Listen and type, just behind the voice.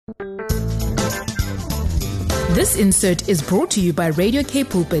This insert is brought to you by Radio K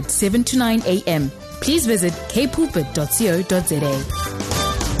Pulpit 7 to 9 a.m. Please visit kpulpit.co.za.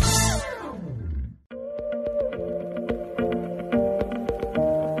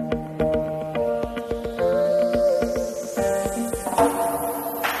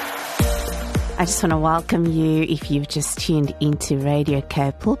 I just want to welcome you if you've just tuned into Radio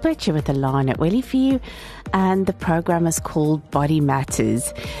K Pulpit. You're with Alana Welly for you, and the program is called Body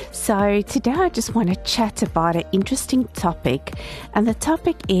Matters. So today I just want to chat about an interesting topic, and the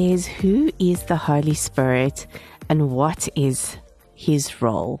topic is, who is the Holy Spirit and what is his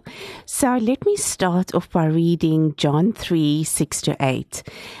role? So let me start off by reading John 3, 6 to 8.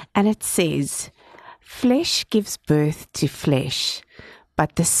 And it says, "Flesh gives birth to flesh,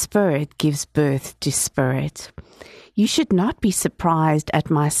 but the Spirit gives birth to spirit. You should not be surprised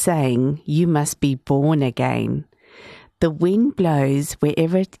at my saying, you must be born again. The wind blows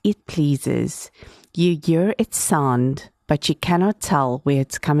wherever it pleases. You hear its sound, but you cannot tell where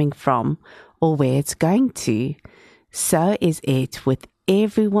it's coming from or where it's going to. So is it with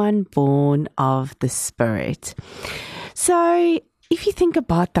everyone born of the Spirit." So if you think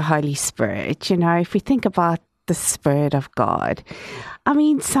about the Holy Spirit, if we think about the Spirit of God, I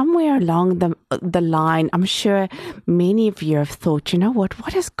mean, somewhere along the line, I'm sure many of you have thought, what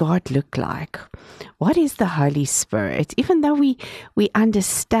does God look like? What is the Holy Spirit? Even though we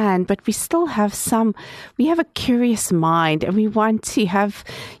understand, but we still have we have a curious mind, and we want to have,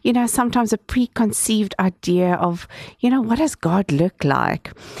 sometimes a preconceived idea of, what does God look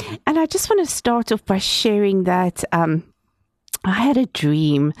like? And I just want to start off by sharing that, I had a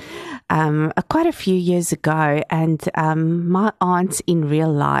dream quite a few years ago, and my aunt in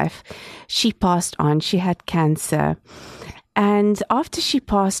real life, she passed on. She had cancer. And after she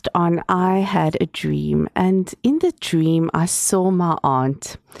passed on, I had a dream. And in the dream, I saw my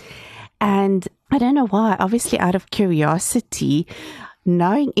aunt. And I don't know why, obviously out of curiosity,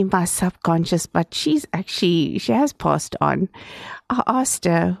 knowing in my subconscious, but she has passed on, I asked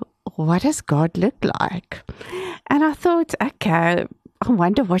her, what does God look like? And I thought, okay, I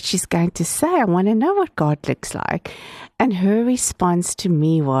wonder what she's going to say. I want to know what God looks like. And her response to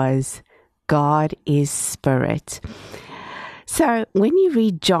me was, God is spirit. So when you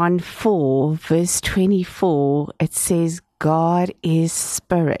read John 4, verse 24, it says, God is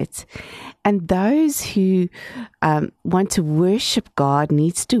spirit. And those who want to worship God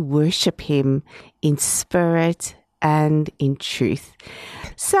needs to worship him in spirit and in truth.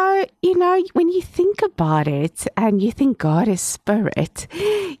 So, when you think about it and you think God is spirit,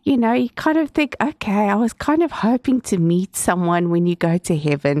 you kind of think, okay, I was kind of hoping to meet someone when you go to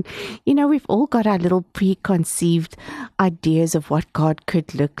heaven. We've all got our little preconceived ideas of what God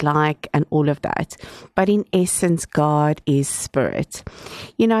could look like and all of that. But in essence, God is spirit.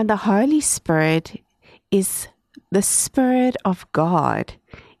 The Holy Spirit is the Spirit of God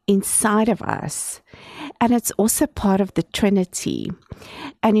inside of us, and it's also part of the Trinity.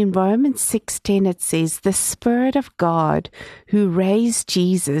 And in Romans 6:10 it says, the Spirit of God who raised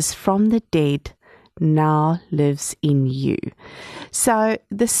Jesus from the dead now lives in you. So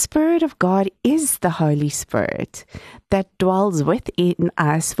the Spirit of God is the Holy Spirit that dwells within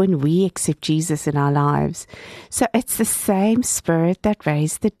us when we accept Jesus in our lives. So it's the same Spirit that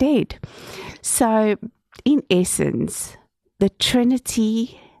raised the dead. So in essence, the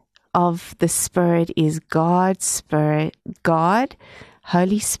Trinity of the Spirit is God's Spirit, God,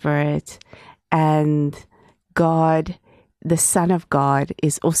 Holy Spirit, and God, the Son of God,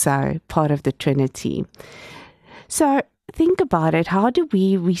 is also part of the Trinity. So think about it. How do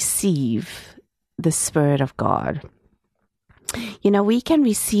we receive the Spirit of God? We can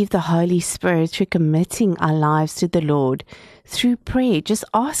receive the Holy Spirit through committing our lives to the Lord, through prayer, just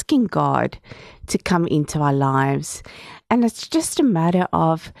asking God to come into our lives. And it's just a matter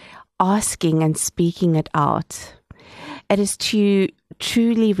of asking and speaking it out. It is to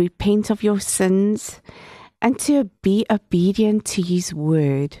truly repent of your sins and to be obedient to his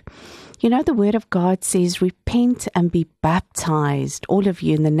word. The word of God says, repent and be baptized, all of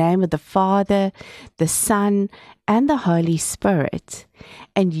you, in the name of the Father, the Son, and the Holy Spirit,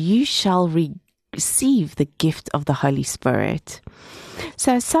 and you shall receive the gift of the Holy Spirit.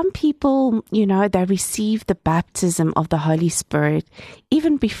 So some people, they receive the baptism of the Holy Spirit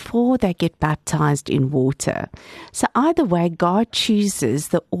even before they get baptized in water. So either way, God chooses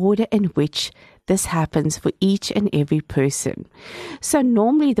the order in which this happens for each and every person. So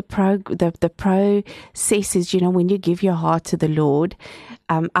normally the process is, when you give your heart to the Lord,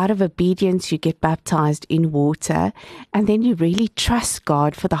 out of obedience, you get baptized in water, and then you really trust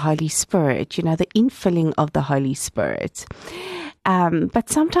God for the Holy Spirit, the infilling of the Holy Spirit. But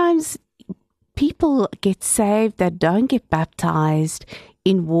sometimes people get saved that don't get baptized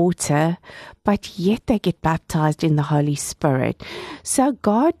in water, but yet they get baptized in the Holy Spirit. So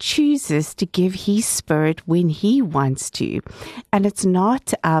God chooses to give His Spirit when He wants to, and it's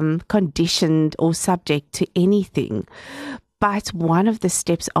not conditioned or subject to anything. But one of the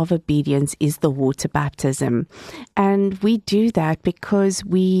steps of obedience is the water baptism. And we do that because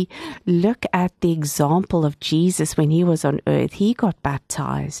we look at the example of Jesus when He was on earth. He got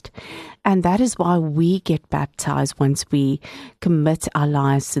baptized. And that is why we get baptized once we commit our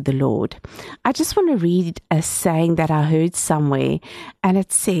lives to the Lord. I just want to read a saying that I heard somewhere, and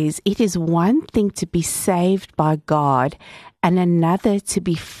it says, "It is one thing to be saved by God and another to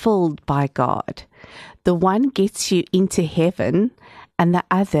be filled by God. The one gets you into heaven and the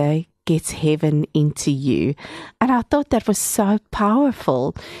other gets heaven into you." And I thought that was so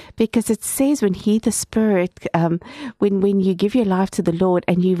powerful, because it says when He, the Spirit, when you give your life to the Lord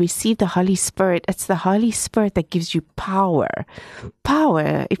and you receive the Holy Spirit, it's the Holy Spirit that gives you power.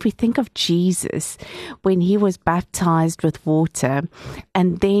 Power, if we think of Jesus, when He was baptized with water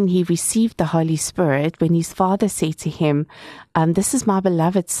and then He received the Holy Spirit, when His Father said to Him, "This is my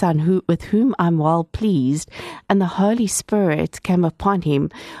beloved Son, with whom I'm well pleased," and the Holy Spirit came upon Him.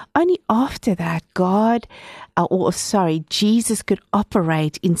 Only after that, Jesus could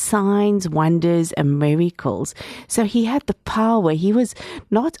operate in signs, wonders, and miracles. So He had the power. He was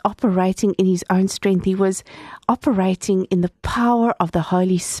not operating in His own strength. He was operating in the power of the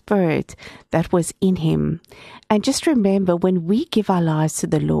Holy Spirit that was in Him. And just remember, when we give our lives to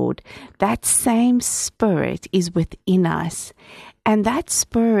the Lord, that same Spirit is within us. And that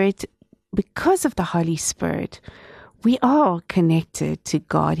Spirit, because of the Holy Spirit, we are connected to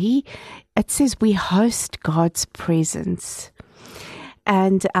God. It says we host God's presence.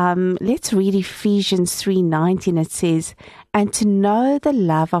 And let's read Ephesians 3:19. It says, "And to know the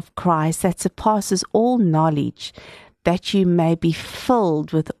love of Christ that surpasses all knowledge, that you may be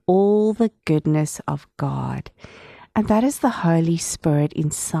filled with all the goodness of God." And that is the Holy Spirit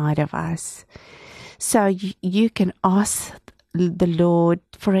inside of us. So you can ask the Lord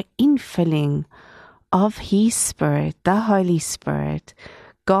for an infilling of His Spirit, the Holy Spirit,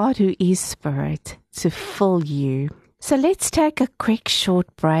 God who is Spirit, to fill you. So let's take a quick short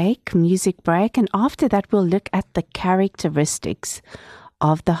music break, and after that we'll look at the characteristics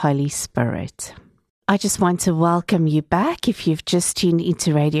of the Holy Spirit. I just want to welcome you back. If you've just tuned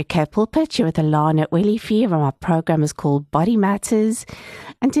into Radio K Pulpit, you're with Alana Wellifi, and our program is called Body Matters.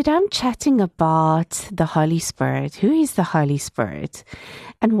 And today I'm chatting about the Holy Spirit. Who is the Holy Spirit?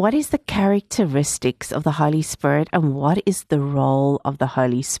 And what is the characteristics of the Holy Spirit? And what is the role of the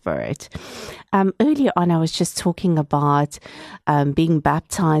Holy Spirit? Earlier on, I was just talking about being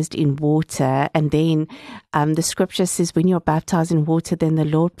baptized in water. And then the scripture says when you're baptized in water, then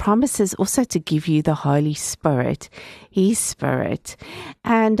the Lord promises also to give you the Holy Spirit, His Spirit.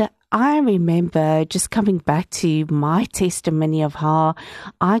 And I remember just coming back to my testimony of how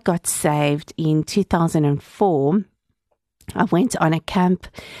I got saved in 2004. I went on a camp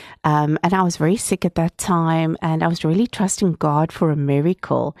and I was very sick at that time, and I was really trusting God for a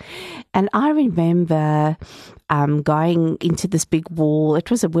miracle. And I remember going into this big wall.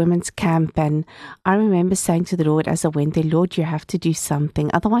 It was a women's camp, and I remember saying to the Lord as I went there, "Lord, you have to do something,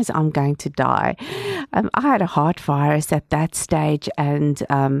 otherwise I'm going to die." I had a heart virus at that stage, and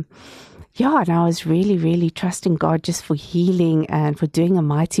and I was really, really trusting God just for healing and for doing a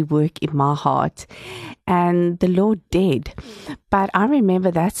mighty work in my heart. And the Lord did. But I remember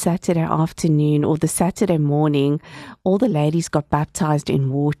that Saturday afternoon or the Saturday morning, all the ladies got baptized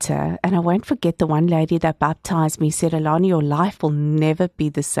in water. And I won't forget the one lady that baptized me said, "Alana, your life will never be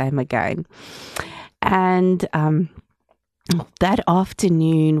the same again." And that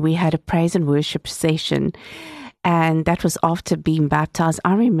afternoon, we had a praise and worship session. And that was after being baptized.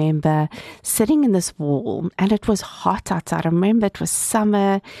 I remember sitting in this wall, and it was hot outside. I remember it was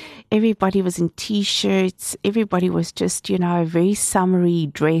summer. Everybody was in T-shirts. Everybody was just, very summery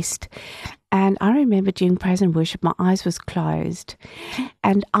dressed. And I remember during praise and worship, my eyes was closed.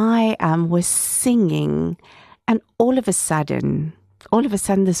 And I was singing. And all of a sudden,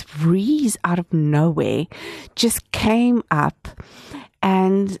 this breeze out of nowhere just came up.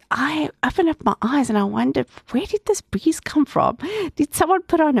 And I opened up my eyes and I wondered, where did this breeze come from? Did someone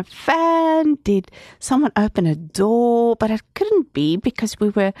put on a fan? Did someone open a door? But it couldn't be, because we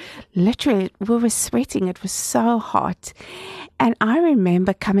were sweating. It was so hot. And I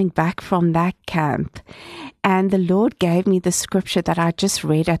remember coming back from that camp, And the Lord gave me the scripture that I just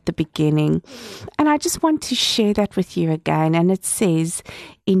read at the beginning. And I just want to share that with you again. And it says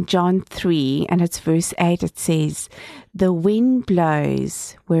in John 3, and it's verse 8, it says, "The wind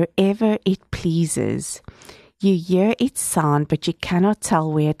blows wherever it pleases. You hear its sound, but you cannot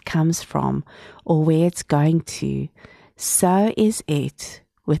tell where it comes from or where it's going to. So is it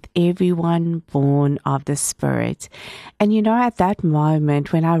with everyone born of the Spirit." And you know, at that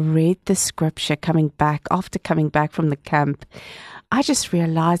moment when I read the scripture after coming back from the camp, I just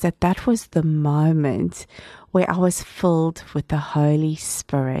realized that that was the moment where I was filled with the Holy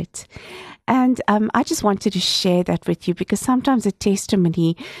Spirit. And I just wanted to share that with you because sometimes a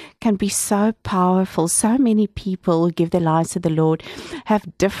testimony can be so powerful. So many people who give their lives to the Lord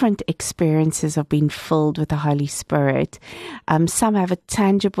have different experiences of being filled with the Holy Spirit. Some have a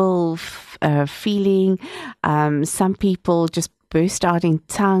tangible feeling. Some people just burst out in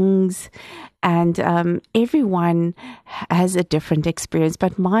tongues. And everyone has a different experience.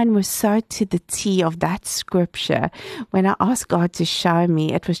 But mine was so to the T of that scripture. When I asked God to show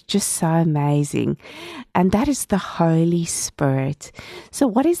me, it was just so amazing. And that is the Holy Spirit. So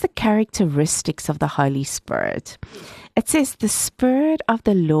what is the characteristics of the Holy Spirit? It says the Spirit of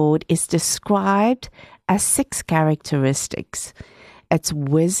the Lord is described as 6 characteristics. It's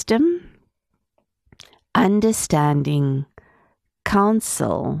wisdom, understanding,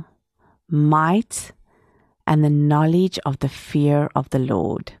 counsel, might, and the knowledge of the fear of the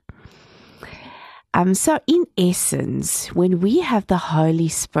Lord. So in essence, when we have the Holy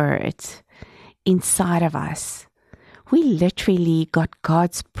Spirit inside of us, we literally got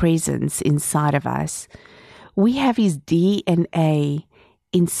God's presence inside of us. We have His DNA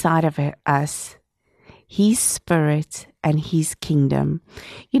inside of us, His Spirit and His kingdom.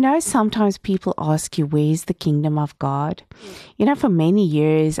 You know, sometimes people ask you, where's the kingdom of God? You know, for many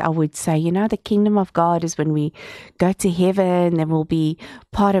years, I would say, you know, the kingdom of God is when we go to heaven and we'll be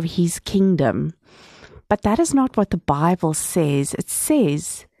part of His kingdom. But that is not what the Bible says. It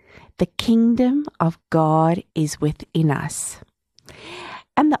says the kingdom of God is within us.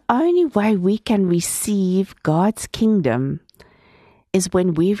 And the only way we can receive God's kingdom is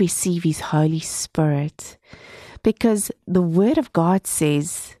when we receive His Holy Spirit. Because the Word of God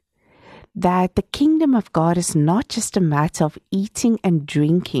says that the kingdom of God is not just a matter of eating and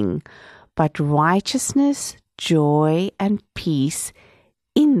drinking, but righteousness, joy, and peace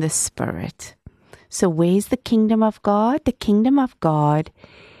in the Spirit. So where's the kingdom of God? The kingdom of God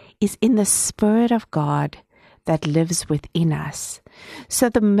is in the Spirit of God that lives within us. So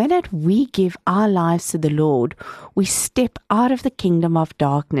the minute we give our lives to the Lord, we step out of the kingdom of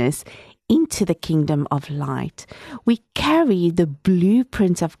darkness into the kingdom of light. We carry the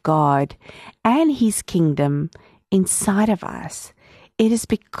blueprint of God and His kingdom inside of us. It is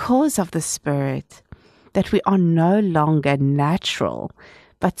because of the Spirit that we are no longer natural,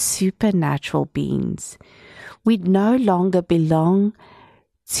 but supernatural beings. We no longer belong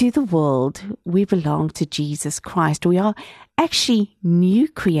to the world. We belong to Jesus Christ. We are actually new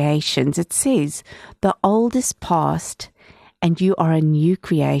creations. It says the old is past and you are a new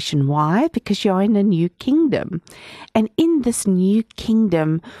creation. Why? Because you are in a new kingdom. And in this new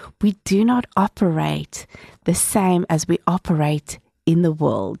kingdom, we do not operate the same as we operate in the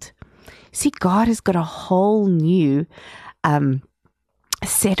world. See, God has got a whole new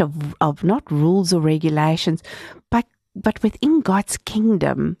set of not rules or regulations, but within God's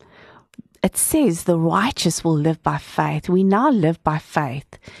kingdom, it says the righteous will live by faith. We now live by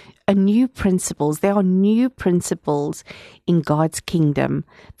faith. There are new principles in God's kingdom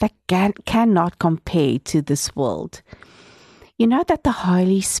that cannot compare to this world. You know that the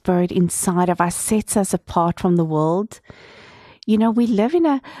Holy Spirit inside of us sets us apart from the world. You know, we live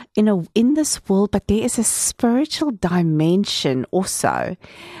in this world, but there is a spiritual dimension also.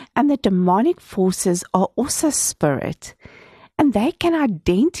 And the demonic forces are also spirit. And they can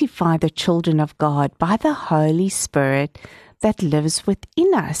identify the children of God by the Holy Spirit that lives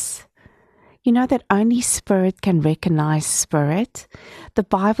within us. You know that only spirit can recognize spirit. The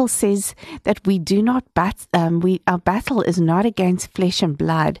Bible says that we do not our battle is not against flesh and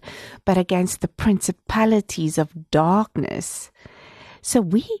blood, but against the principalities of darkness. So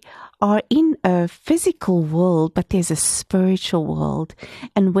we are in a physical world, but there's a spiritual world.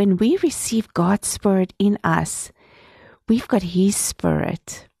 And when we receive God's Spirit in us, we've got His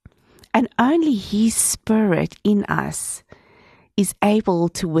Spirit. And only His Spirit in us is able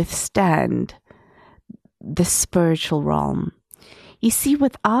to withstand the spiritual realm. You see,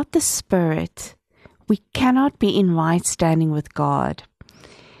 without the Spirit, we cannot be in right standing with God.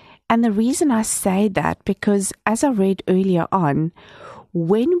 And the reason I say that, because as I read earlier on,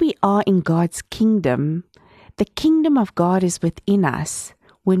 when we are in God's kingdom, The kingdom of God is within us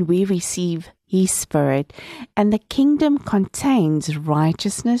when we receive His Spirit, and the kingdom contains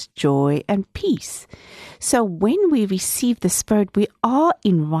righteousness, joy, and peace. So when we receive the Spirit, we are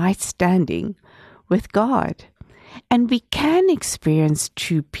in right standing with God, and we can experience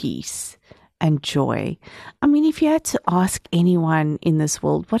true peace and joy. I mean, if you had to ask anyone in this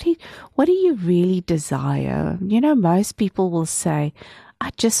world, what do you really desire? You know, most people will say, I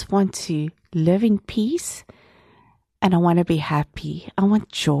just want to live in peace and I want to be happy. I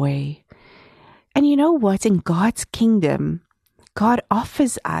want joy. And you know what? In God's kingdom, God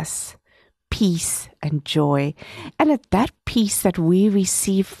offers us peace and joy. And that peace that we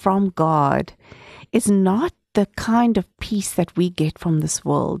receive from God is not the kind of peace that we get from this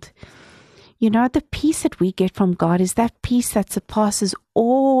world. You know, the peace that we get from God is that peace that surpasses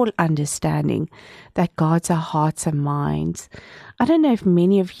all understanding, that guards our hearts and minds. I don't know if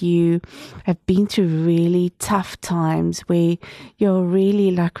many of you have been through really tough times where you're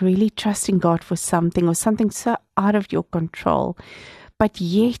really trusting God for something, or something so out of your control. But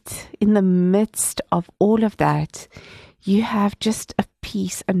yet, in the midst of all of that, you have just a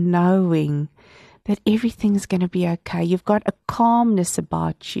peace, a knowing that everything's going to be okay. You've got a calmness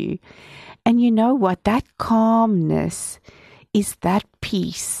about you. And you know what? That calmness is that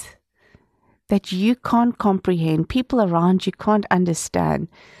peace that you can't comprehend. People around you can't understand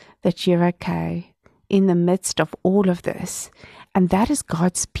that you're okay in the midst of all of this. And that is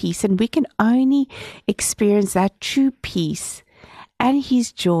God's peace. And we can only experience that true peace and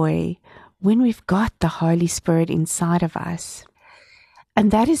His joy when we've got the Holy Spirit inside of us. And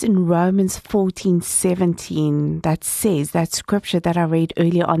that is in Romans 14:17, that says, that scripture that I read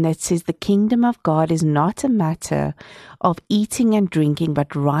earlier on, that says, the kingdom of God is not a matter of eating and drinking,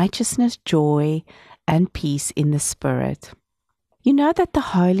 but righteousness, joy, and peace in the Spirit. You know that the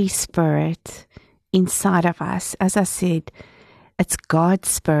Holy Spirit inside of us, as I said, it's God's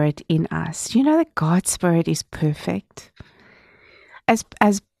Spirit in us. You know that God's Spirit is perfect. As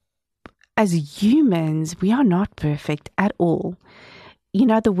humans, we are not perfect at all. You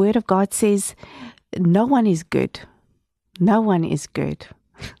know, the Word of God says, no one is good. No one is good.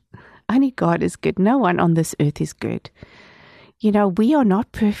 Only God is good. No one on this earth is good. You know, we are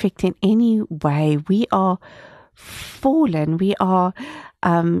not perfect in any way. We are fallen. We are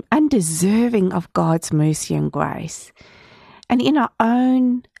undeserving of God's mercy and grace. And in our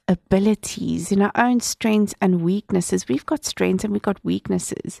own abilities, in our own strengths and weaknesses, we've got strengths and we've got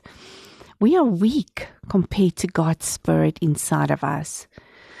weaknesses. We are weak compared to God's Spirit inside of us.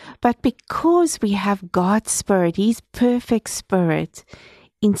 But because we have God's Spirit, His perfect Spirit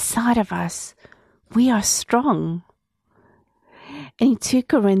inside of us, we are strong. In 2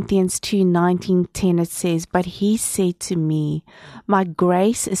 Corinthians 2:19-10 it says, but He said to me, my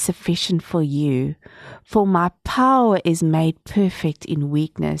grace is sufficient for you, for my power is made perfect in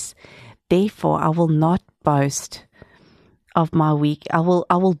weakness. Therefore I will not boast of my I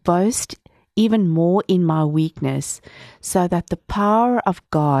will boast even more in my weakness, so that the power of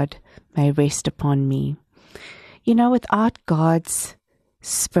God may rest upon me. You know, without God's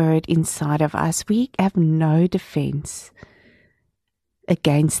Spirit inside of us, we have no defense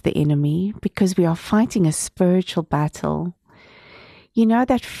against the enemy, because we are fighting a spiritual battle. You know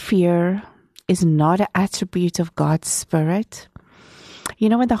that fear is not an attribute of God's Spirit. You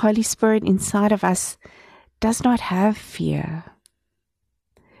know, when the Holy Spirit inside of us does not have fear.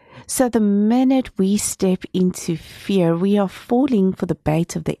 So the minute we step into fear, we are falling for the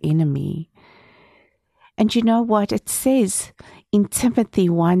bait of the enemy. And you know what? It says in Timothy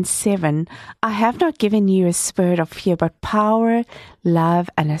 1:7, I have not given you a spirit of fear, but power, love,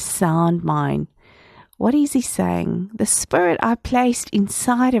 and a sound mind. What is he saying? The Spirit I placed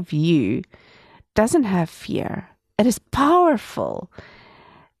inside of you doesn't have fear. It is powerful.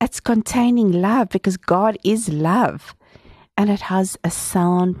 It's containing love, because God is love. And it has a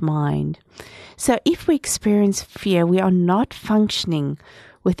sound mind. So if we experience fear, we are not functioning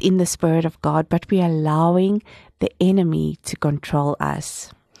within the Spirit of God, but we are allowing the enemy to control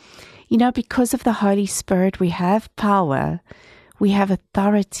us. You know, because of the Holy Spirit, we have power, we have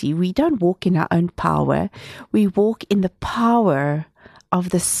authority. We don't walk in our own power. We walk in the power of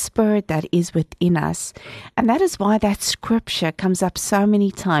the Spirit that is within us. And that is why that scripture comes up so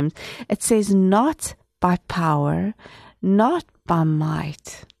many times. It says, not by power, not by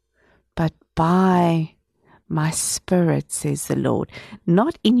might, but by my Spirit, says the Lord.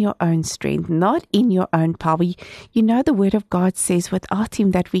 Not in your own strength, not in your own power. You know, the Word of God says without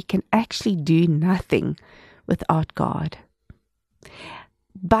Him that we can actually do nothing without God.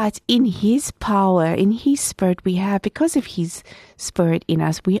 But in His power, in His Spirit, we have, because of His Spirit in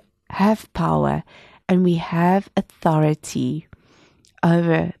us, we have power and we have authority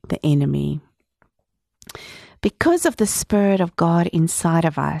over the enemy. Because of the Spirit of God inside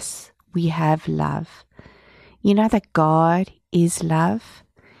of us, we have love. You know that God is love,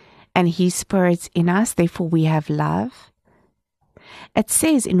 and His Spirit's in us, therefore we have love. It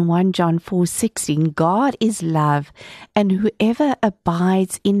says in 1 John 4:16, God is love, and whoever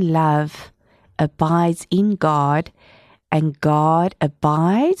abides in love abides in God, and God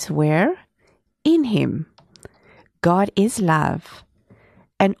abides where? In him. God is love,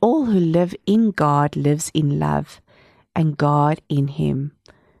 and all who live in God lives in love, and God in him.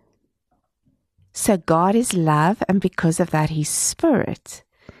 So God is love, and because of that, His Spirit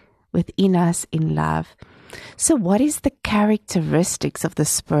within us in love. So what is the characteristics of the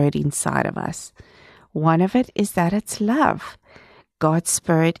Spirit inside of us? One of it is that it's love. God's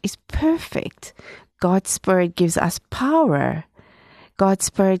Spirit is perfect. God's Spirit gives us power. God's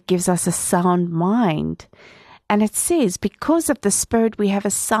Spirit gives us a sound mind. And it says, because of the Spirit, we have a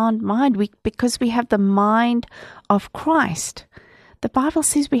sound mind, because we have the mind of Christ. The Bible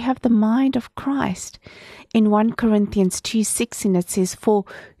says we have the mind of Christ. In 1 Corinthians 2:16 it says, for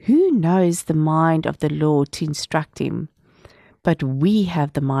who knows the mind of the Lord to instruct him? But we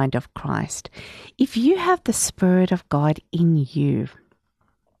have the mind of Christ. If you have the Spirit of God in you,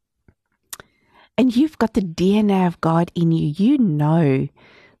 and you've got the DNA of God in you, you know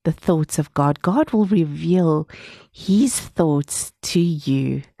the thoughts of God. God will reveal His thoughts to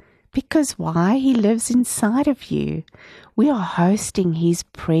you. Because why? He lives inside of you. We are hosting His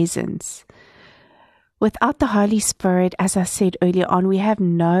presence. Without the Holy Spirit, as I said earlier on, we have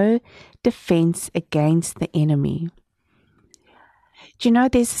no defense against the enemy. Do you know,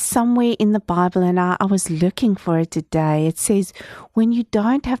 there's somewhere in the Bible, and I was looking for it today, it says, when you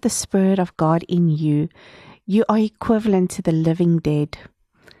don't have the Spirit of God in you, you are equivalent to the living dead.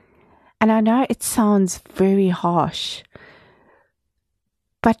 And I know it sounds very harsh,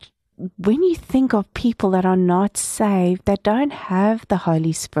 but when you think of people that are not saved, that don't have the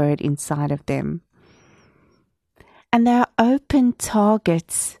Holy Spirit inside of them, and they are open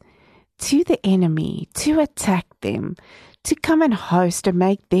targets to the enemy to attack them, to come and host and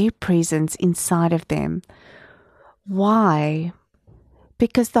make their presence inside of them. Why?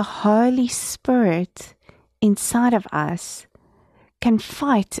 Because the Holy Spirit inside of us can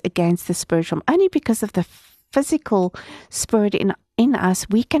fight against the spiritual. Only because of the physical spirit in us,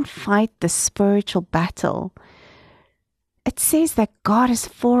 we can fight the spiritual battle. It says that God is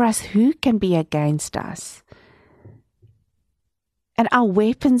for us. Who can be against us? And our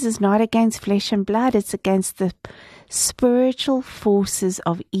weapons is not against flesh and blood. It's against the spiritual forces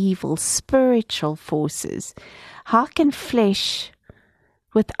of evil, spiritual forces. How can flesh,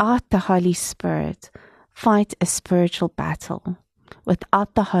 without the Holy Spirit, fight a spiritual battle?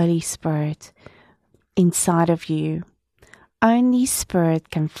 Without the Holy Spirit inside of you, only Spirit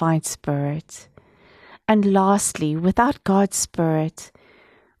can fight Spirit. And lastly, without God's Spirit,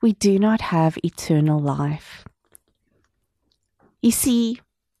 we do not have eternal life. You see,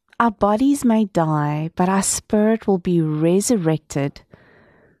 our bodies may die, but our spirit will be resurrected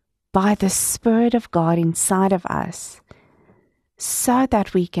by the Spirit of God inside of us, so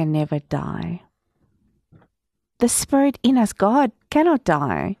that we can never die. The Spirit in us, God cannot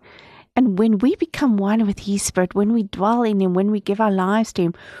die. And when we become one with His Spirit, when we dwell in Him, when we give our lives to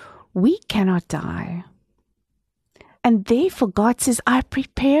Him, we cannot die. And therefore God says, I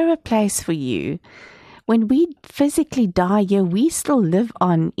prepare a place for you. When we physically die here, we still live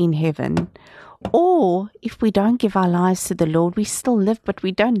on in heaven. Or if we don't give our lives to the Lord, we still live, but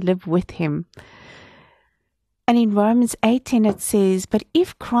we don't live with Him. And in Romans 8:10 it says, but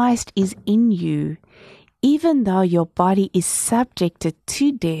if Christ is in you, even though your body is subjected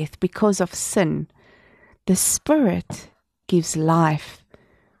to death because of sin, the Spirit gives life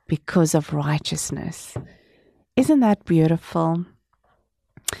because of righteousness. Isn't that beautiful?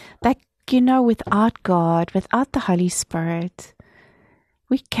 That, you know, without God, without the Holy Spirit,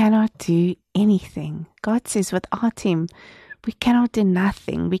 we cannot do anything. God says without Him, we cannot do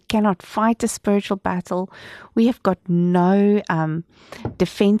nothing. We cannot fight a spiritual battle. We have got no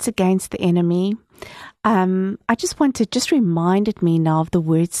defense against the enemy. I just reminded me now of the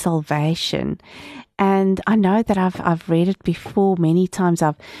word salvation. And I know that I've read it before many times.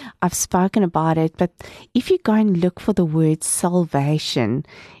 I've spoken about it. But if you go and look for the word salvation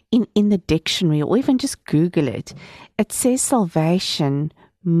in the dictionary, or even just Google it, it says salvation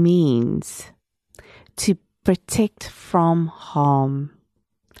means to protect from harm.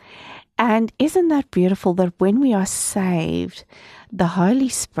 And isn't that beautiful that when we are saved, the Holy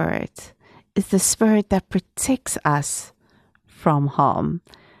Spirit is the Spirit that protects us from harm,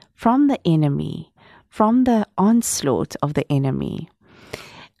 from the enemy, from the onslaught of the enemy.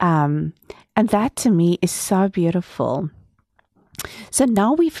 And that to me is so beautiful. So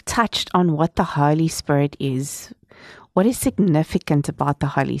now we've touched on what the Holy Spirit is, what is significant about the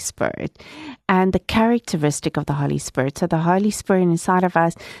Holy Spirit, and the characteristic of the Holy Spirit. So the Holy Spirit inside of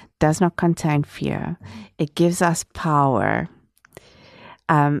us does not contain fear. It gives us power.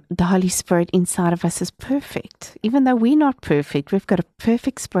 The Holy Spirit inside of us is perfect. Even though we're not perfect, we've got a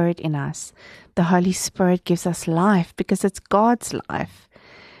perfect spirit in us. The Holy Spirit gives us life because it's God's life.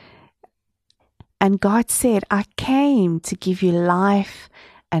 And God said, I came to give you life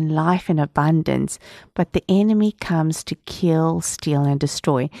and life in abundance, but the enemy comes to kill, steal, and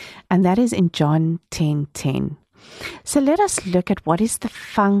destroy. And that is in John 10:10. So let us look at what is the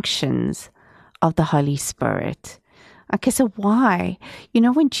functions of the Holy Spirit. Okay, so why? You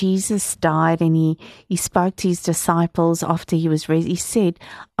know, when Jesus died and he spoke to his disciples after he was raised, he said,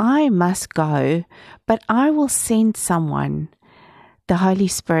 I must go, but I will send someone, the Holy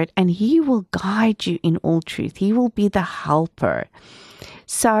Spirit, and he will guide you in all truth. He will be the helper.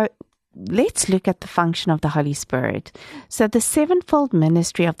 So let's look at the function of the Holy Spirit. So the sevenfold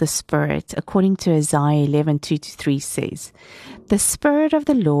ministry of the Spirit, according to Isaiah 11:2-3 says, the Spirit of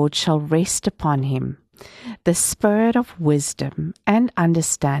the Lord shall rest upon him, the Spirit of wisdom and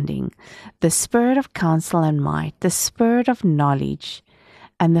understanding, the Spirit of counsel and might, the Spirit of knowledge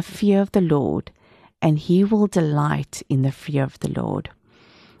and the fear of the Lord, and he will delight in the fear of the Lord.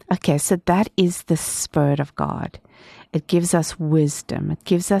 Okay, so that is the Spirit of God. It gives us wisdom. It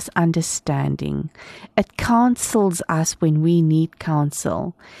gives us understanding. It counsels us when we need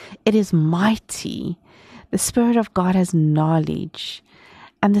counsel. It is mighty. The Spirit of God has knowledge.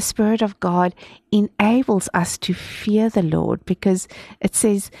 And the Spirit of God enables us to fear the Lord, because it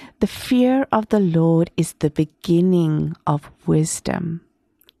says the fear of the Lord is the beginning of wisdom.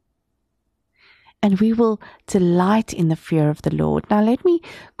 And we will delight in the fear of the Lord. Now, let me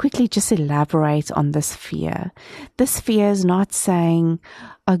quickly just elaborate on this fear. This fear is not saying,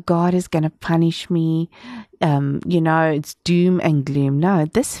 oh, God is going to punish me. It's doom and gloom. No,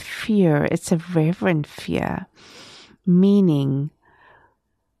 this fear, it's a reverent fear. Meaning,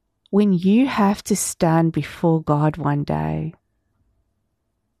 when you have to stand before God one day,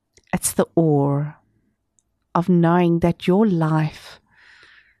 it's the awe of knowing that your life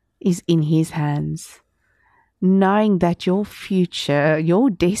is in his hands, knowing that your future, your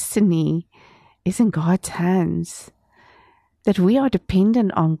destiny is in God's hands, that we are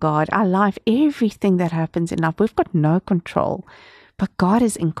dependent on God. Our life, everything that happens in life, we've got no control, but God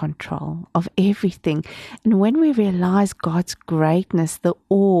is in control of everything. And when we realize God's greatness, the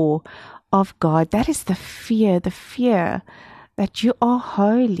awe of God, that is the fear that you are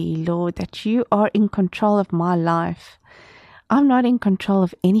holy, Lord, that you are in control of my life. I'm not in control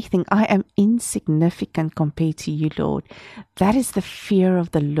of anything. I am insignificant compared to you, Lord. That is the fear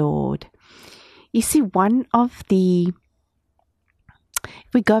of the Lord. You see, if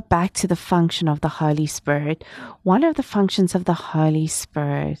we go back to the function of the Holy Spirit, one of the functions of the Holy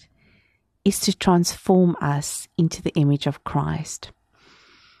Spirit is to transform us into the image of Christ.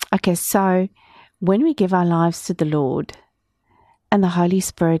 Okay, so when we give our lives to the Lord and the Holy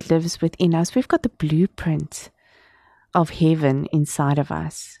Spirit lives within us, we've got the blueprint of heaven inside of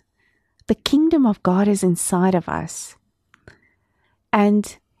us. The kingdom of God is inside of us.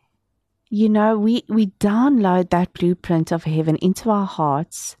 And, we download that blueprint of heaven into our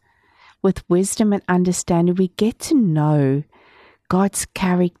hearts with wisdom and understanding. We get to know God's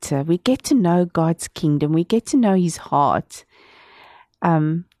character. We get to know God's kingdom. We get to know his heart.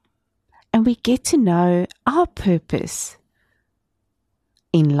 And we get to know our purpose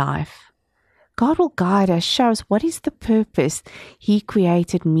in life. God will guide us, show us what is the purpose he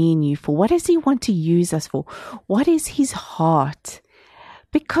created me and you for. What does he want to use us for? What is his heart?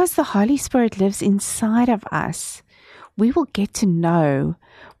 Because the Holy Spirit lives inside of us, we will get to know.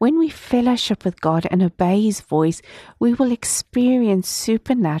 When we fellowship with God and obey his voice, we will experience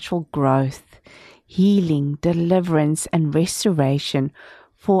supernatural growth, healing, deliverance, and restoration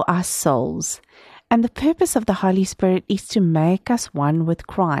for our souls. And the purpose of the Holy Spirit is to make us one with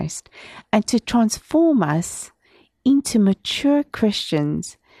Christ and to transform us into mature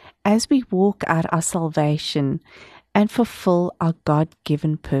Christians as we walk out our salvation and fulfill our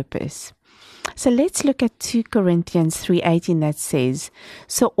God-given purpose. So let's look at 2 Corinthians 3:18 that says,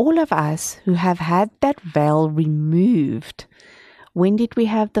 so all of us who have had that veil removed. When did we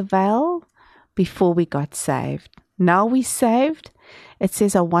have the veil? Before we got saved. Now we're saved. It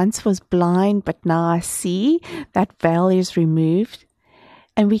says, I once was blind, but now I see. That veil is removed.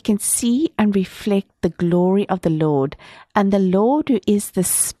 and we can see and reflect the glory of the Lord. And the Lord who is the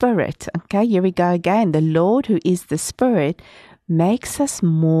Spirit, okay, here we go again. The Lord who is the Spirit makes us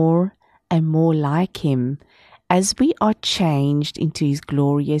more and more like Him as we are changed into His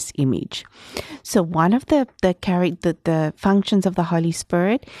glorious image. So one of the functions of the Holy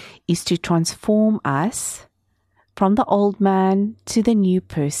Spirit is to transform us from the old man to the new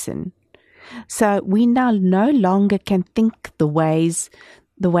person. So we now no longer can think the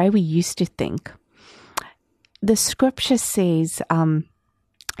way we used to think. The scripture says,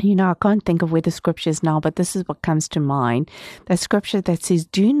 I can't think of where the scripture is now, but this is what comes to mind. The scripture that says,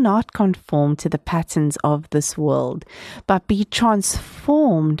 do not conform to the patterns of this world, but be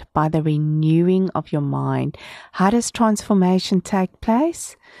transformed by the renewing of your mind. How does transformation take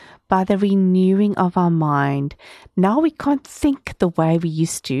place? By the renewing of our mind. Now we can't think the way we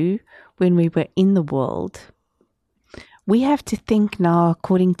used to when we were in the world. We have to think now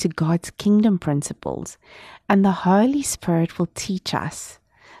according to God's kingdom principles, and the Holy Spirit will teach us.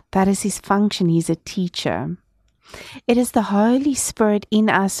 That is His function. He's a teacher. It is the Holy Spirit in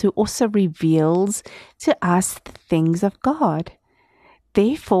us who also reveals to us the things of God.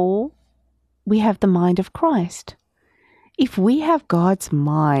 Therefore, we have the mind of Christ. If we have God's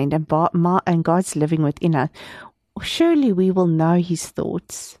mind and God's living within us, surely we will know His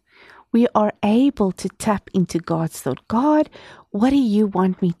thoughts. We are able to tap into God's thought. God, what do you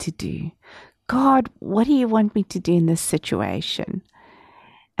want me to do? God, what do you want me to do in this situation?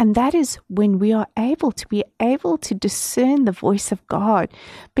 And that is when we are able to discern the voice of God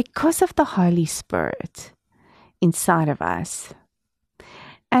because of the Holy Spirit inside of us.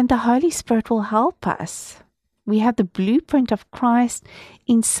 And the Holy Spirit will help us. We have the blueprint of Christ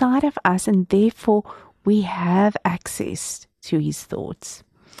inside of us, and therefore we have access to His thoughts.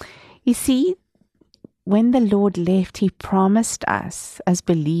 You see, when the Lord left, He promised us as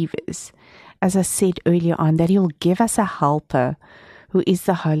believers, as I said earlier on, that He will give us a helper who is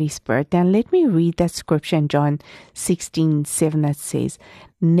the Holy Spirit. Now let me read that scripture in John 16:7 that says,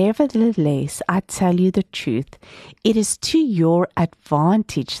 nevertheless, I tell you the truth, it is to your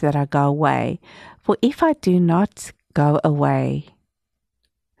advantage that I go away. For if I do not go away,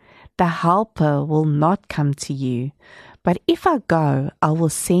 the helper will not come to you. But if I go, I will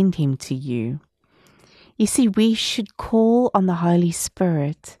send him to you. You see, we should call on the Holy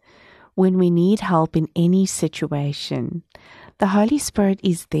Spirit when we need help in any situation. The Holy Spirit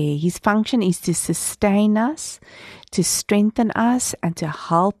is there. His function is to sustain us, to strengthen us, and to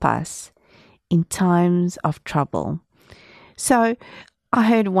help us in times of trouble. So I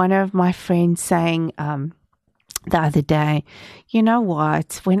heard one of my friends saying the other day, you know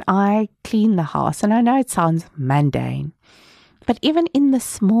what, when I clean the house, and I know it sounds mundane, but even in the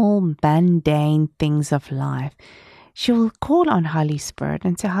small mundane things of life, she will call on Holy Spirit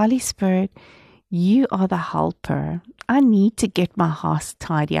and say, Holy Spirit, you are the helper. I need to get my house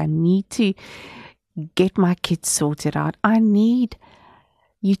tidy. I need to get my kids sorted out. I need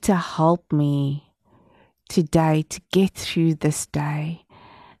you to help me today to get through this day.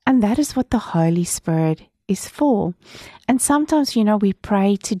 And that is what the Holy Spirit is for. And sometimes, we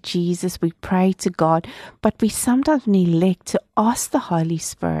pray to Jesus, we pray to God, but we sometimes neglect to ask the Holy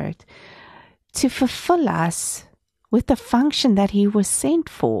Spirit to fulfill us with the function that He was sent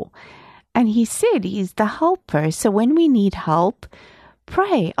for. And He said He's the helper. So when we need help,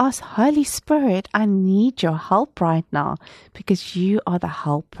 pray, ask Holy Spirit, I need your help right now because you are the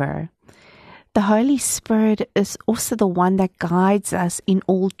helper. The Holy Spirit is also the one that guides us in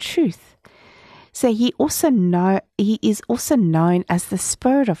all truth. So He is also known as the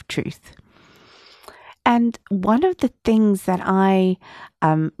Spirit of truth. And one of the things that I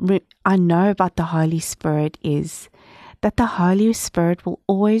know about the Holy Spirit is that the Holy Spirit will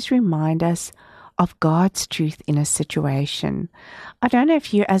always remind us of God's truth in a situation. I don't know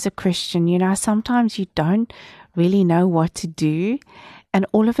if you as a Christian, sometimes you don't really know what to do, and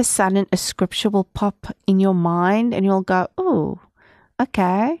all of a sudden a scripture will pop in your mind and you'll go, oh,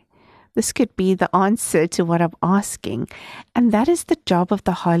 okay, this could be the answer to what I'm asking. And that is the job of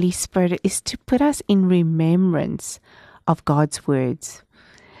the Holy Spirit, is to put us in remembrance of God's words.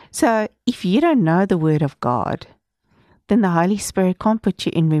 So if you don't know the word of God, then the Holy Spirit can't put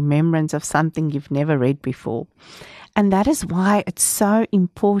you in remembrance of something you've never read before. And that is why it's so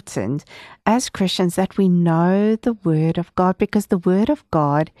important as Christians that we know the Word of God, because the Word of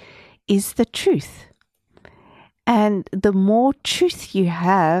God is the truth. And the more truth you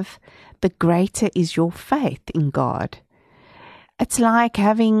have, the greater is your faith in God. It's like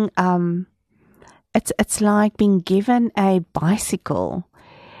having, it's like being given a bicycle.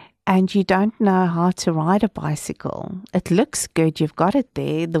 and you don't know how to ride a bicycle. It looks good, you've got it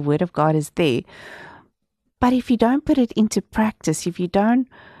there, the Word of God is there. But if you don't put it into practice, if you don't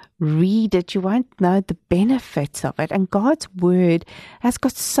read it, you won't know the benefits of it. And God's Word has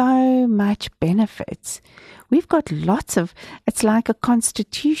got so much benefits. We've got lots of, it's like a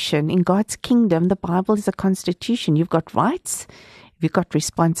constitution in God's kingdom. The Bible is a constitution. You've got rights, you've got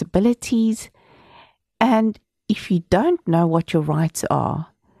responsibilities. And if you don't know what your rights are,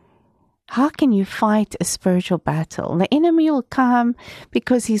 how can you fight a spiritual battle? The enemy will come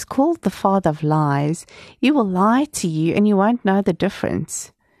because he's called the father of lies. He will lie to you and you won't know the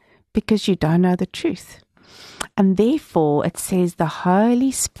difference because you don't know the truth. And therefore, it says the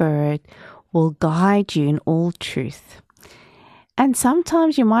Holy Spirit will guide you in all truth. And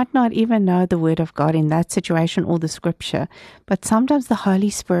sometimes you might not even know the Word of God in that situation or the Scripture, but sometimes the Holy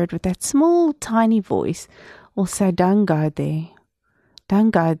Spirit with that small, tiny voice will say, don't go there.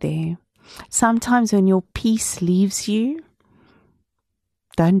 Don't go there. Sometimes when your peace leaves you,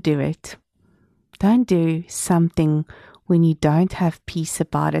 don't do it. Don't do something when you don't have peace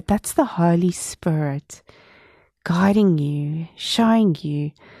about it. That's the Holy Spirit guiding you, showing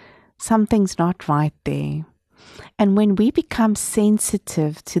you something's not right there. And when we become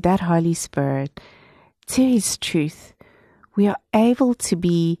sensitive to that Holy Spirit, to His truth, we are able to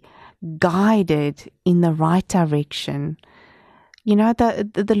be guided in the right direction. You know,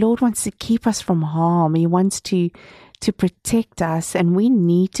 the Lord wants to keep us from harm. He wants to protect us, and we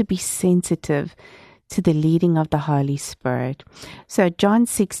need to be sensitive to the leading of the Holy Spirit. So John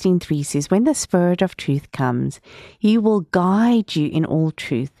 16:3 says, when the Spirit of truth comes, He will guide you in all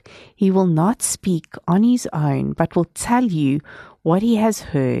truth. He will not speak on His own, but will tell you what He has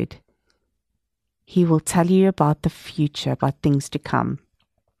heard. He will tell you about the future, about things to come.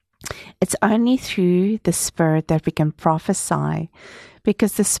 It's only through the Spirit that we can prophesy,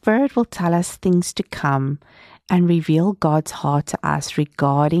 because the Spirit will tell us things to come and reveal God's heart to us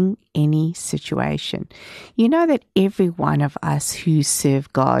regarding any situation. You know that every one of us who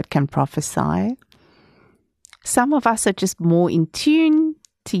serve God can prophesy. Some of us are just more in tune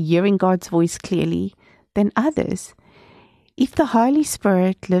to hearing God's voice clearly than others. If the Holy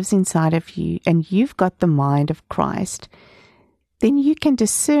Spirit lives inside of you and you've got the mind of Christ, then you can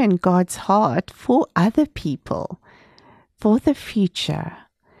discern God's heart for other people, for the future.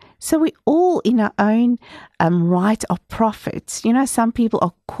 So we all in our own right are prophets. You know, some people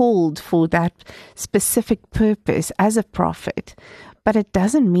are called for that specific purpose as a prophet, but it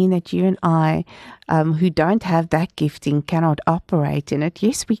doesn't mean that you and I, who don't have that gifting, cannot operate in it.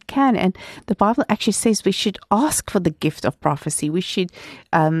 Yes, we can. And the Bible actually says we should ask for the gift of prophecy. We should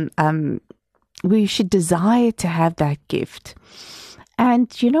desire to have that gift.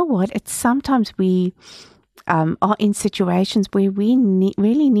 And you know what? It's sometimes we are in situations where we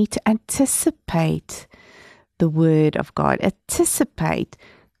really need to anticipate the Word of God, anticipate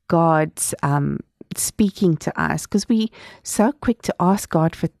God's speaking to us, because we're so quick to ask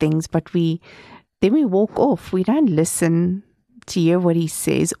God for things, but then we walk off. We don't listen to hear what He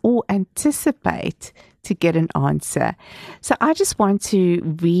says or anticipate to get an answer. So I just want to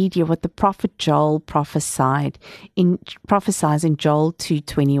read you what the prophet Joel prophesies in Joel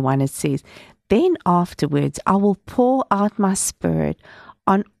 2:21. It says, then afterwards I will pour out my Spirit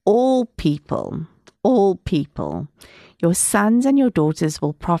on all people. Your sons and your daughters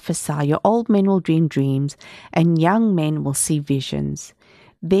will prophesy, your old men will dream dreams, and young men will see visions.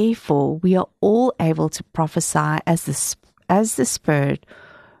 Therefore we are all able to prophesy as the Spirit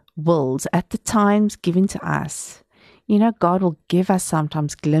wills at the times given to us. You know, God will give us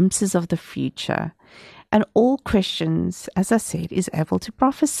sometimes glimpses of the future, and all Christians, as I said, is able to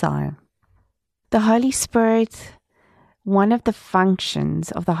prophesy. The Holy Spirit, one of the functions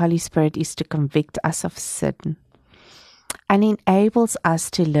of the Holy Spirit is to convict us of sin and enables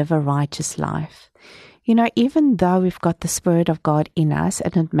us to live a righteous life. You know, even though we've got the Spirit of God in us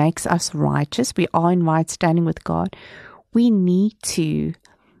and it makes us righteous, we are in right standing with God, we need to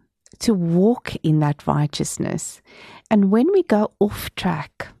walk in that righteousness. And when we go off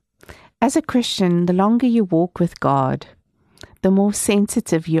track, as a Christian, the longer you walk with God, the more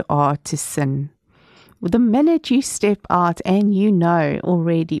sensitive you are to sin. The minute you step out and you know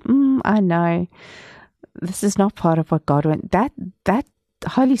already, I know this is not part of what God wants, that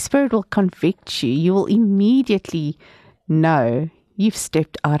Holy Spirit will convict you. You will immediately know you've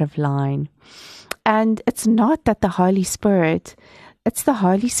stepped out of line. And it's not that the Holy Spirit, it's the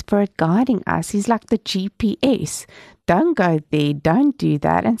Holy Spirit guiding us. He's like the GPS. Don't go there, don't do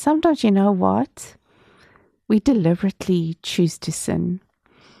that. And sometimes, you know what? We deliberately choose to sin.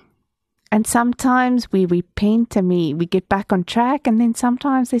 And sometimes we repent and we get back on track. And then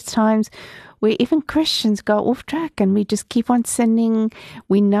sometimes there's times where even Christians go off track and we just keep on sinning.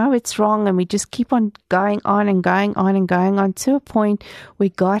 We know it's wrong and we just keep on going on and going on and going on to a point where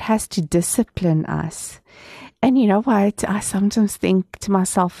God has to discipline us. And you know what? I sometimes think to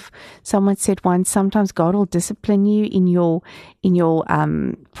myself, someone said once, sometimes God will discipline you in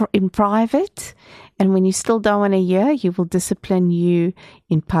private, and when you still don't want to hear, He will discipline you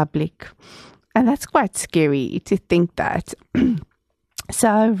in public. And that's quite scary to think that.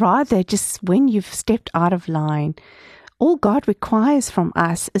 So rather, just when you've stepped out of line, all God requires from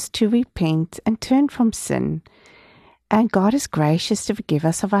us is to repent and turn from sin. And God is gracious to forgive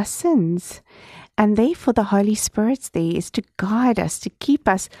us of our sins. And therefore the Holy Spirit's there is to guide us, to keep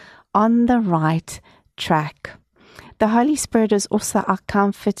us on the right track. The Holy Spirit is also our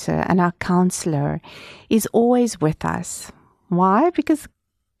comforter and our counselor. He's always with us. Why? Because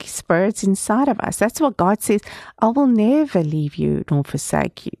the Spirit's inside of us. That's what God says. I will never leave you nor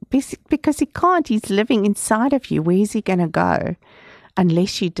forsake you. Because He can't. He's living inside of you. Where is He going to go?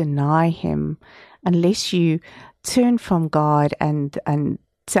 Unless you deny Him. Unless you turn from God and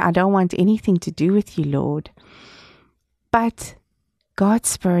say, I don't want anything to do with you, Lord. But God's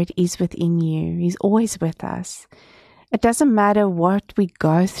Spirit is within you. He's always with us. It doesn't matter what we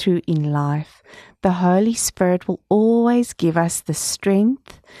go through in life. The Holy Spirit will always give us the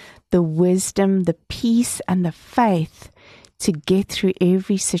strength, the wisdom, the peace, and the faith to get through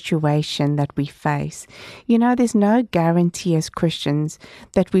every situation that we face. You know, there's no guarantee as Christians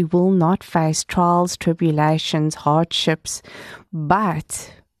that we will not face trials, tribulations, hardships,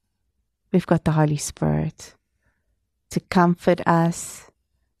 but we've got the Holy Spirit to comfort us,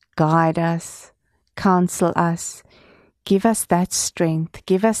 guide us, counsel us, give us that strength,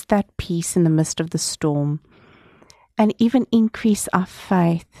 give us that peace in the midst of the storm, and even increase our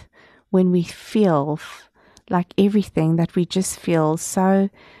faith when we feel like everything that we just feel so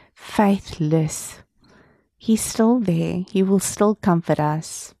faithless. He's still there. He will still comfort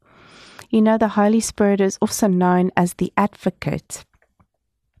us. You know, the Holy Spirit is also known as the advocate,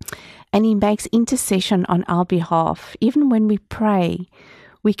 and He makes intercession on our behalf. Even when we pray,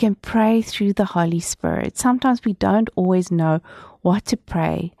 we can pray through the Holy Spirit. Sometimes we don't always know what to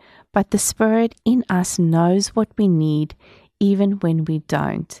pray, but the Spirit in us knows what we need even when we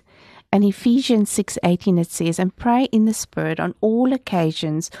don't. And Ephesians 6:18 it says, and pray in the Spirit on all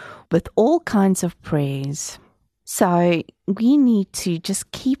occasions with all kinds of prayers. So we need to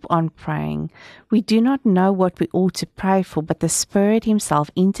just keep on praying. We do not know what we ought to pray for, but the Spirit Himself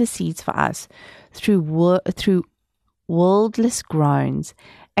intercedes for us through wordless groans,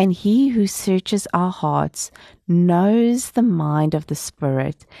 and He who searches our hearts knows the mind of the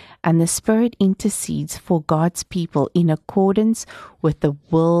Spirit, and the Spirit intercedes for God's people in accordance with the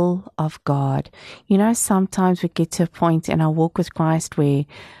will of God. You know, sometimes we get to a point in our walk with Christ where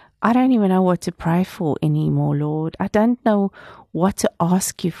I don't even know what to pray for anymore, Lord. I don't know what to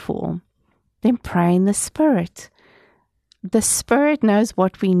ask You for. Then pray in the Spirit. The Spirit knows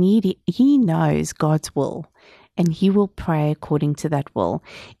what we need. He knows God's will, and He will pray according to that will.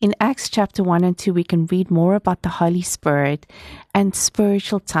 In Acts chapter 1 and 2, we can read more about the Holy Spirit and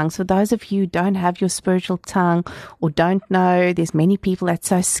spiritual tongues. For those of you who don't have your spiritual tongue or don't know, there's many people that's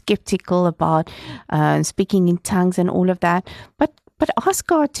so skeptical about speaking in tongues and all of that. But ask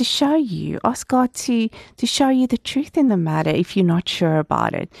God to show you. Ask God to show you the truth in the matter if you're not sure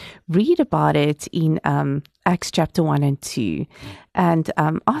about it. Read about it in Acts chapter 1 and 2. And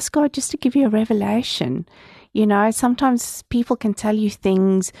ask God just to give you a revelation. You know, sometimes people can tell you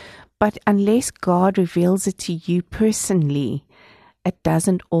things, but unless God reveals it to you personally, it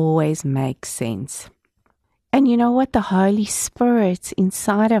doesn't always make sense. And you know what? The Holy Spirit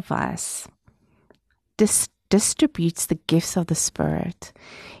inside of us distributes the gifts of the Spirit.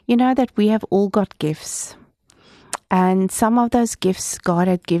 You know that we have all got gifts. And some of those gifts God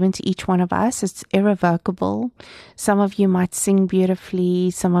had given to each one of us, it's irrevocable. Some of you might sing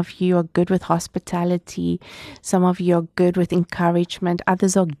beautifully. Some of you are good with hospitality. Some of you are good with encouragement.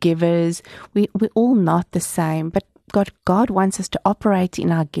 Others are givers. We're all not the same. But God wants us to operate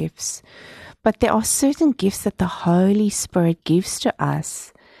in our gifts. But there are certain gifts that the Holy Spirit gives to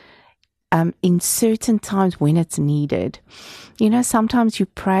us in certain times when it's needed. You know, sometimes you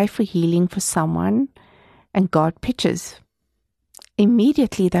pray for healing for someone, and God pitches.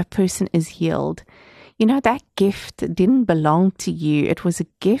 Immediately that person is healed. You know, that gift didn't belong to you. It was a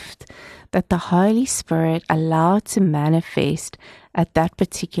gift that the Holy Spirit allowed to manifest at that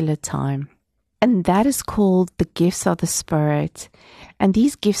particular time. And that is called the gifts of the Spirit. And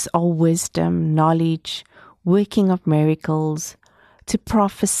these gifts are wisdom, knowledge, working of miracles, to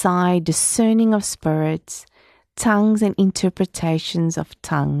prophesy, discerning of spirits, tongues and interpretations of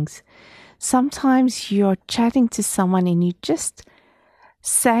tongues. Sometimes you're chatting to someone and you just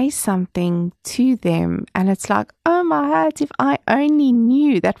say something to them and it's like, oh my heart, if I only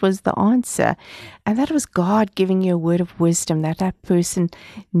knew that was the answer. And that was God giving you a word of wisdom that person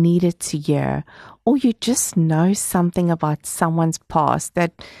needed to hear. Or you just know something about someone's past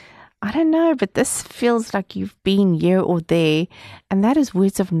that, I don't know, but this feels like you've been here or there. And that is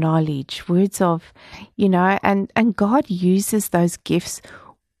words of knowledge, words of, and God uses those gifts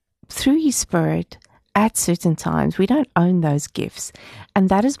through His Spirit at certain times. We don't own those gifts. And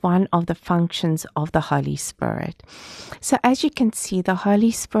that is one of the functions of the Holy Spirit. So as you can see, the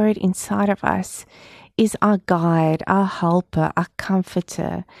Holy Spirit inside of us is our guide, our helper, our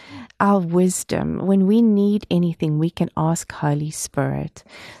comforter, our wisdom. When we need anything, we can ask Holy Spirit.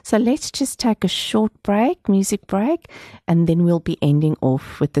 So let's just take a short break, music break, and then we'll be ending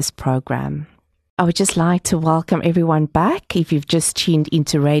off with this program. I would just like to welcome everyone back. If you've just tuned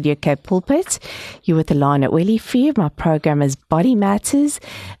into Radio Cape Pulpit, you're with Alana Willifee. My program is Body Matters.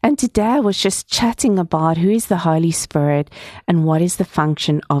 And today I was just chatting about who is the Holy Spirit and what is the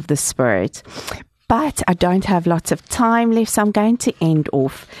function of the Spirit. But I don't have lots of time left, so I'm going to end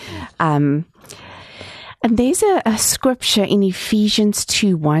off. And there's a scripture in Ephesians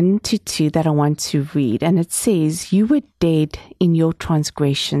 2:1-2 that I want to read. And it says, you were dead in your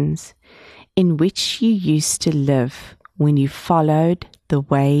transgressions, in which you used to live when you followed the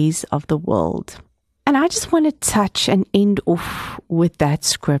ways of the world. And I just want to touch and end off with that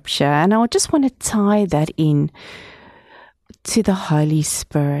scripture. And I just want to tie that in to the Holy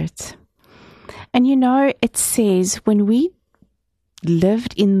Spirit. And it says when we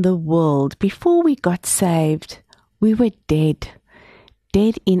lived in the world, before we got saved, we were dead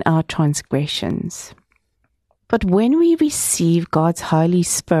in our transgressions. But when we receive God's Holy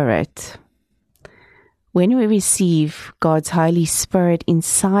Spirit,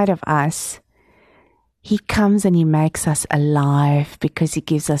 inside of us, He comes and He makes us alive because He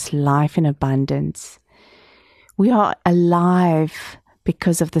gives us life in abundance. We are alive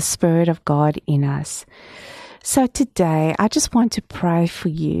because of the Spirit of God in us. So today, I just want to pray for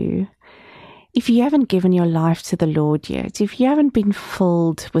you. If you haven't given your life to the Lord yet, if you haven't been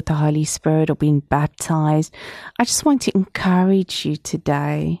filled with the Holy Spirit or been baptized, I just want to encourage you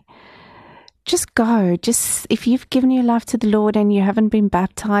today. Just go. If you've given your life to the Lord and you haven't been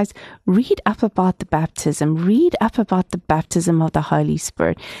baptized, read up about the baptism. Read up about the baptism of the Holy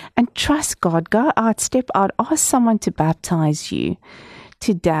Spirit and trust God. Go out, step out, ask someone to baptize you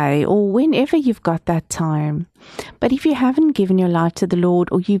today or whenever you've got that time. But if you haven't given your life to the Lord,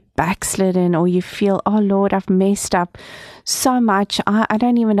 or you backslidden, or you feel, oh Lord, I've messed up so much, I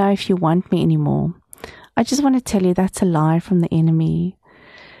don't even know if you want me anymore. I just want to tell you that's a lie from the enemy.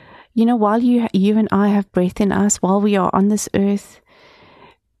 While you and I have breath in us, while we are on this earth,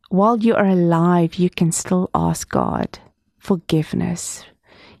 while you are alive, you can still ask God forgiveness.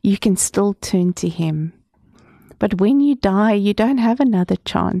 You can still turn to Him. But when you die, you don't have another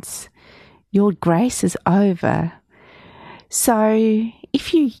chance. Your grace is over. So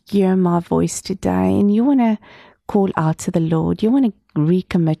if you hear my voice today and you want to call out to the Lord, you want to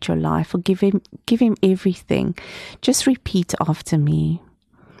recommit your life or give him everything, just repeat after me.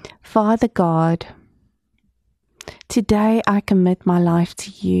 Father God, today I commit my life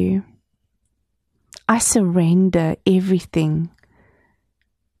to you. I surrender everything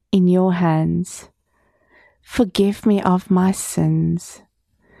in your hands. Forgive me of my sins.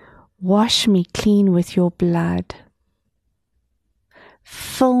 Wash me clean with your blood.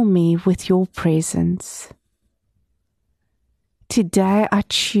 Fill me with your presence. Today I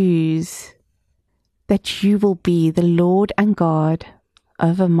choose that you will be the Lord and God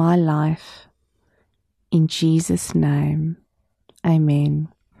over my life. In Jesus' name, amen.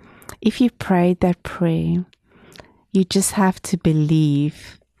 If you prayed that prayer, you just have to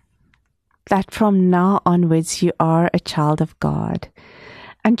believe that from now onwards you are a child of God.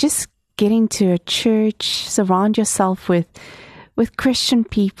 And just get into a church, surround yourself with Christian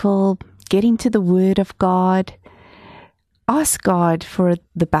people, get into the Word of God. Ask God for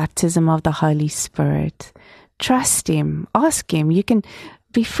the baptism of the Holy Spirit. Trust Him. Ask Him. You can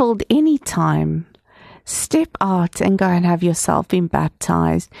be filled anytime. Step out and go and have yourself been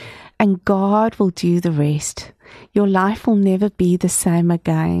baptized, and God will do the rest. Your life will never be the same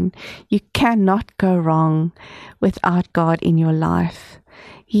again. You cannot go wrong without God in your life.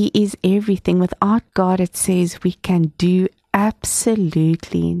 He is everything. Without God, it says we can do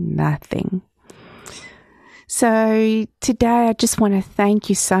absolutely nothing. So today I just want to thank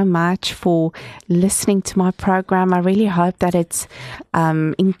you so much for listening to my program. I really hope that it's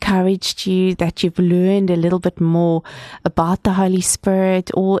encouraged you, that you've learned a little bit more about the Holy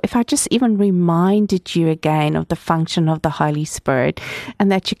Spirit, or if I just even reminded you again of the function of the Holy Spirit and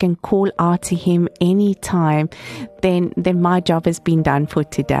that you can call out to Him anytime, then my job has been done for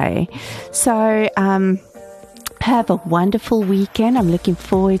today. So, have a wonderful weekend. I'm looking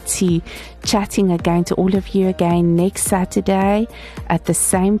forward to chatting again to all of you again next Saturday at the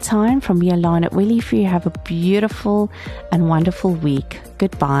same time from your line at Willie. For you, have a beautiful and wonderful week.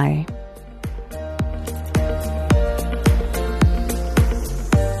 Goodbye.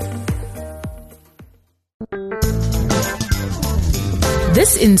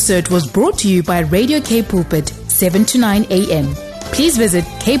 This insert was brought to you by Radio K Pulpit, 7 to 9 a.m. Please visit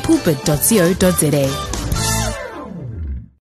kpulpit.co.za.